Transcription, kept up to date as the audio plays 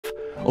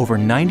over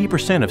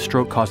 90% of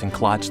stroke-causing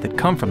clots that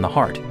come from the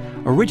heart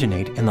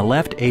originate in the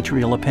left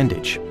atrial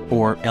appendage,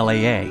 or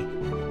LAA.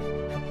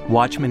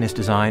 Watchman is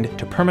designed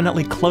to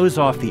permanently close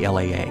off the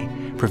LAA,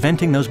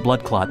 preventing those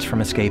blood clots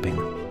from escaping.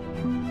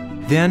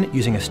 Then,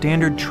 using a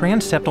standard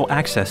transseptal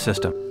access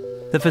system,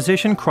 the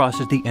physician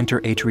crosses the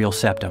interatrial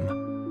septum.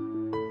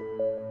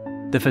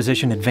 The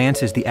physician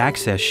advances the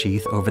access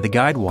sheath over the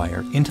guide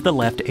wire into the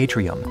left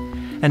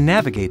atrium and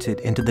navigates it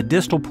into the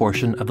distal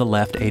portion of the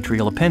left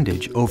atrial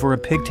appendage over a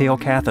pigtail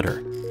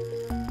catheter.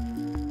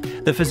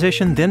 The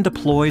physician then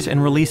deploys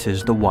and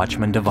releases the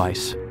Watchman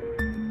device.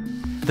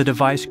 The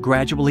device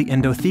gradually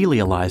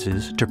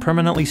endothelializes to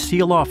permanently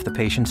seal off the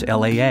patient's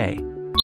LAA,